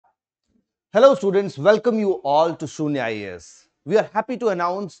Hello students, welcome you all to Sunya IAS. We are happy to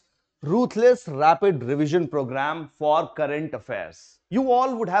announce Ruthless Rapid Revision program for current affairs. You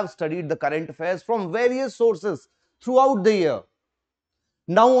all would have studied the current affairs from various sources throughout the year.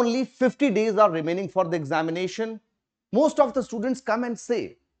 Now only 50 days are remaining for the examination. Most of the students come and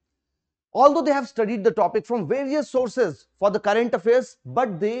say, although they have studied the topic from various sources for the current affairs,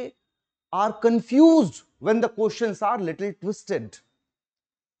 but they are confused when the questions are little twisted.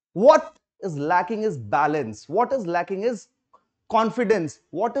 What is lacking is balance. What is lacking is confidence.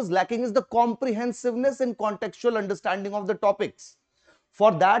 What is lacking is the comprehensiveness and contextual understanding of the topics.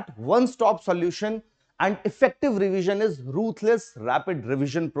 For that, one-stop solution and effective revision is Ruthless Rapid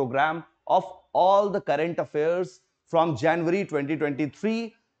Revision program of all the current affairs from January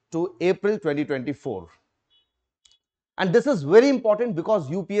 2023 to April 2024. And this is very important because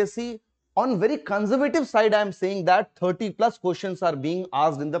UPSC, on very conservative side, I am saying that 30 plus questions are being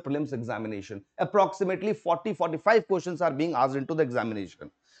asked in the prelims examination. Approximately 40-45 questions are being asked into the examination.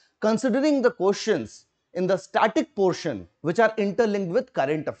 Considering the questions in the static portion, which are interlinked with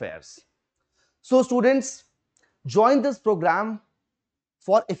current affairs. So students, join this program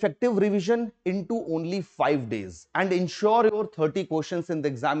for effective revision into only 5 days and ensure your 30 questions in the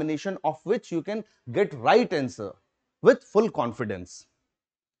examination of which you can get right answer with full confidence.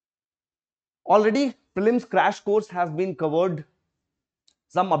 Already prelims crash course has been covered,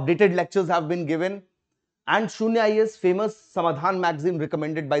 some updated lectures have been given, and Sunya IAS famous Samadhan magazine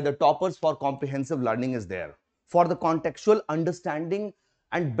recommended by the toppers for comprehensive learning is there. For the contextual understanding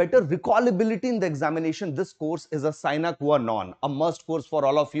and better recallability in the examination, this course is a sine qua non, a must course for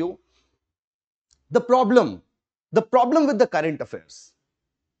all of you. The problem with the current affairs.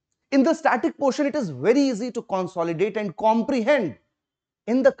 In the static portion, it is very easy to consolidate and comprehend.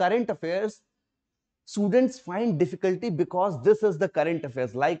 In the current affairs, students find difficulty because this is the current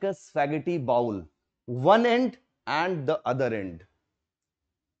affairs, like a spaghetti bowl, one end and the other end.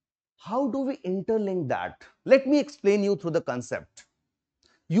 How do we interlink that? Let me explain you through the concept.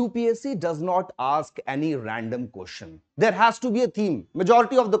 UPSC does not ask any random question. There has to be a theme,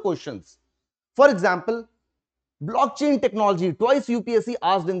 majority of the questions. For example, blockchain technology, twice UPSC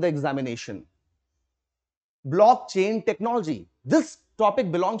asked in the examination. Blockchain technology. This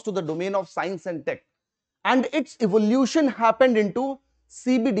topic belongs to the domain of science and tech, and its evolution happened into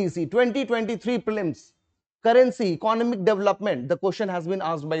CBDC 2023 prelims. Currency, economic development. The question has been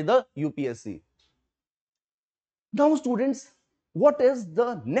asked by the UPSC. Now students, what is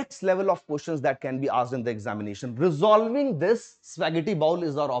the next level of questions that can be asked in the examination? Resolving this spaghetti bowl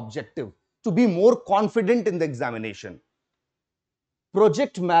is our objective, to be more confident in the examination.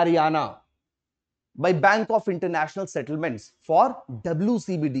 Project Mariana by Bank of International Settlements for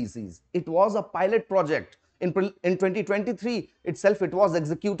WCBDCs. It was a pilot project. In 2023 itself, it was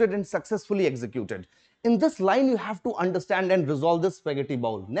executed and successfully executed. In this line, you have to understand and resolve this spaghetti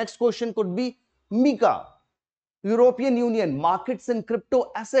bowl. Next question could be MiCA. European Union, markets and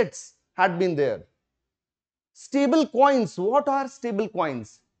crypto assets had been there. Stable coins. What are stable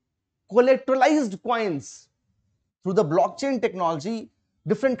coins? Collateralized coins. Through the blockchain technology,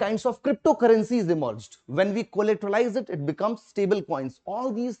 different kinds of cryptocurrencies emerged. When we collateralize it, it becomes stable coins.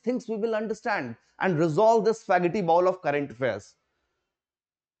 All these things we will understand and resolve this spaghetti bowl of current affairs.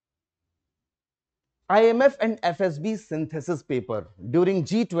 IMF and FSB synthesis paper during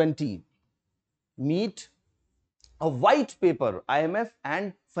G20 meet. A white paper, IMF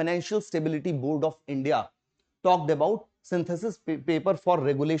and Financial Stability Board of India talked about synthesis paper for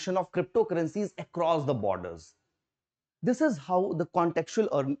regulation of cryptocurrencies across the borders. This is how the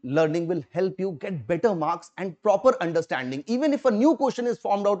contextual learning will help you get better marks and proper understanding. Even if a new question is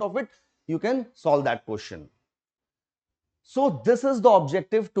formed out of it, you can solve that question. So this is the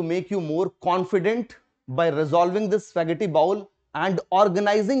objective, to make you more confident by resolving this spaghetti bowl and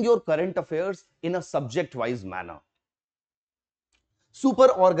organizing your current affairs in a subject-wise manner. Super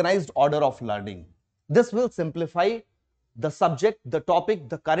organized order of learning. This will simplify the subject, the topic,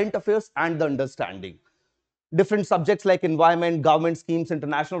 the current affairs and the understanding. Different subjects like environment, government schemes,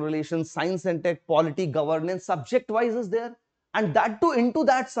 international relations, science and tech, polity, governance, subject-wise is there. And that too, into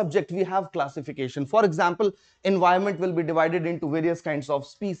that subject, we have classification. For example, environment will be divided into various kinds of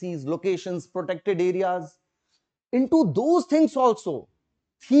species, locations, protected areas. Into those things also,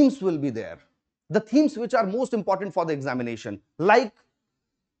 themes will be there. The themes which are most important for the examination, like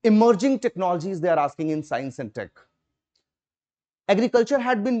emerging technologies they are asking in science and tech. Agriculture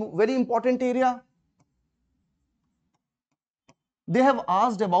had been very important area. They have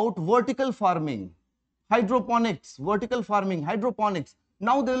asked about vertical farming, hydroponics, vertical farming, hydroponics.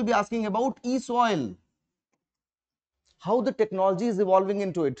 Now they will be asking about e-soil. how the technology is evolving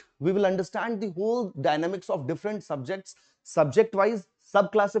into it. We will understand the whole dynamics of different subjects, subject wise,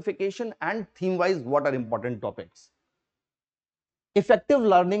 sub classification, and theme wise, what are important topics. Effective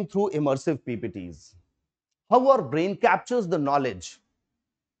learning through immersive PPTs. How our brain captures the knowledge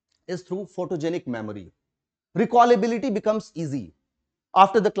is through photogenic memory. Recallability becomes easy.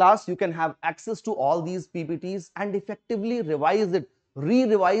 After the class, you can have access to all these PPTs and effectively revise it,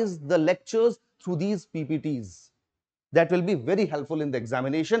 re-revise the lectures through these PPTs. That will be very helpful in the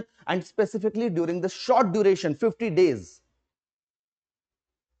examination, and specifically during the short duration, 50 days.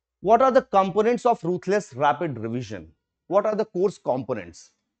 What are the components of Ruthless Rapid Revision? What are the course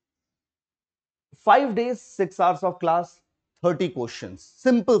components? 5 days, 6 hours of class, 30 questions.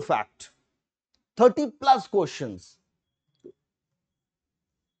 Simple fact. 30 plus questions.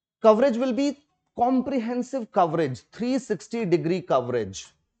 Coverage will be comprehensive coverage, 360-degree coverage.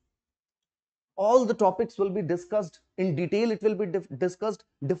 All the topics will be discussed in detail. It will be discussed,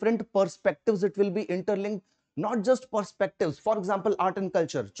 different perspectives, it will be interlinked, not just perspectives. For example, art and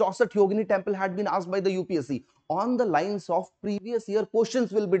culture, Chaucer Yogini temple had been asked by the UPSC. On the lines of previous year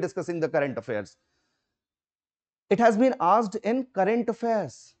questions, will be discussing the current affairs. It has been asked in current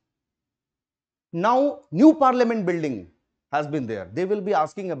affairs. Now, new parliament building has been there. They will be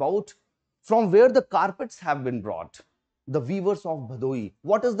asking about from where the carpets have been brought. The weavers of Bhadoi.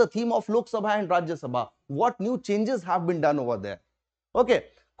 What is the theme of Lok Sabha and Rajya Sabha? What new changes have been done over there? Okay,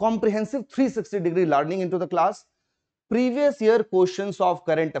 comprehensive 360-degree learning into the class. Previous year questions of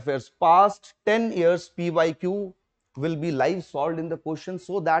current affairs, past 10 years PYQ will be live solved in the question,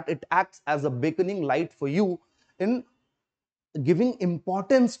 so that it acts as a beckoning light for you in giving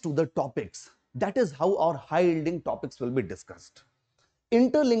importance to the topics. That is how our high yielding topics will be discussed.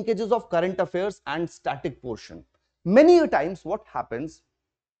 Interlinkages of current affairs and static portion. Many a times what happens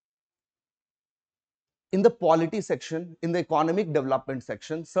in the polity section, in the economic development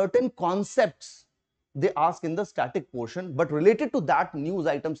section, certain concepts they ask in the static portion, but related to that, news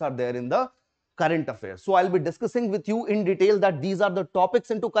items are there in the current affairs. So I'll be discussing with you in detail that these are the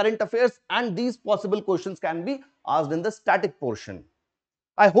topics into current affairs, and these possible questions can be asked in the static portion.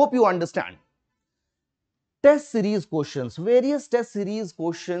 I hope you understand. Test series questions, various test series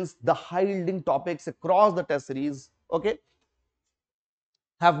questions, the high yielding topics across the test series, okay,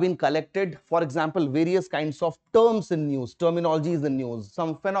 have been collected. For example, various kinds of terms in news, terminologies in news,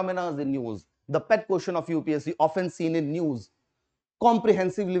 some phenomena in news, the pet question of UPSC often seen in news.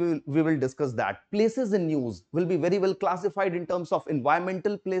 Comprehensively we will discuss that. Places in news will be very well classified in terms of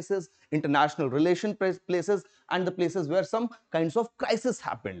environmental places, international relation places, and the places where some kinds of crisis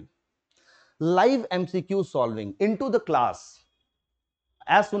happened. Live MCQ solving into the class.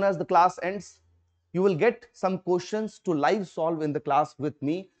 As soon as the class ends, you will get some questions to live solve in the class with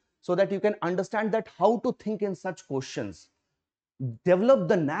me, so that you can understand that how to think in such questions. Develop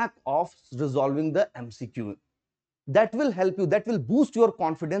the knack of resolving the MCQ. That will help you, that will boost your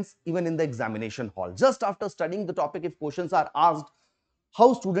confidence even in the examination hall. Just after studying the topic, if questions are asked,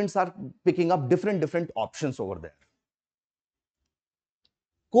 how students are picking up different options over there.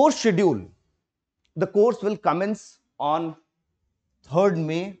 Course schedule. The course will commence on 3rd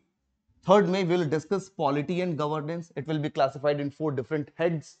May. 3rd May, we will discuss polity and governance. It will be classified in 4 different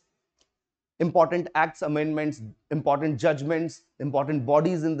heads. Important acts, amendments, important judgments, important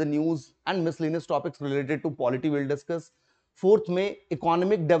bodies in the news, and miscellaneous topics related to polity we will discuss. 4th May,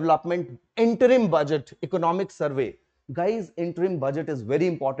 economic development, interim budget, economic survey. Guys, interim budget is very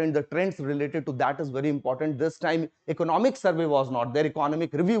important. The trends related to that is very important. This time, economic survey was not there,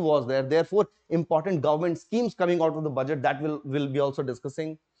 economic review was there. Therefore, important government schemes coming out of the budget, that will be also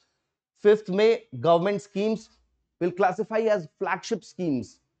discussing. 5th May, government schemes will classify as flagship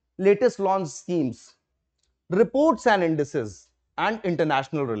schemes, latest launch schemes, reports and indices, and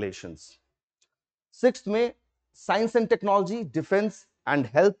international relations. 6th May, science and technology, defense and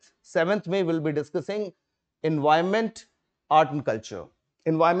health. 7th May, will be discussing environment, art and culture.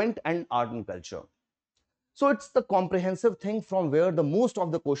 Environment and art and culture. So it's the comprehensive thing from where the most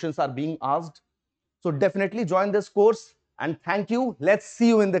of the questions are being asked. So definitely join this course, and thank you. Let's see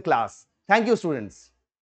you in the class. Thank you, students.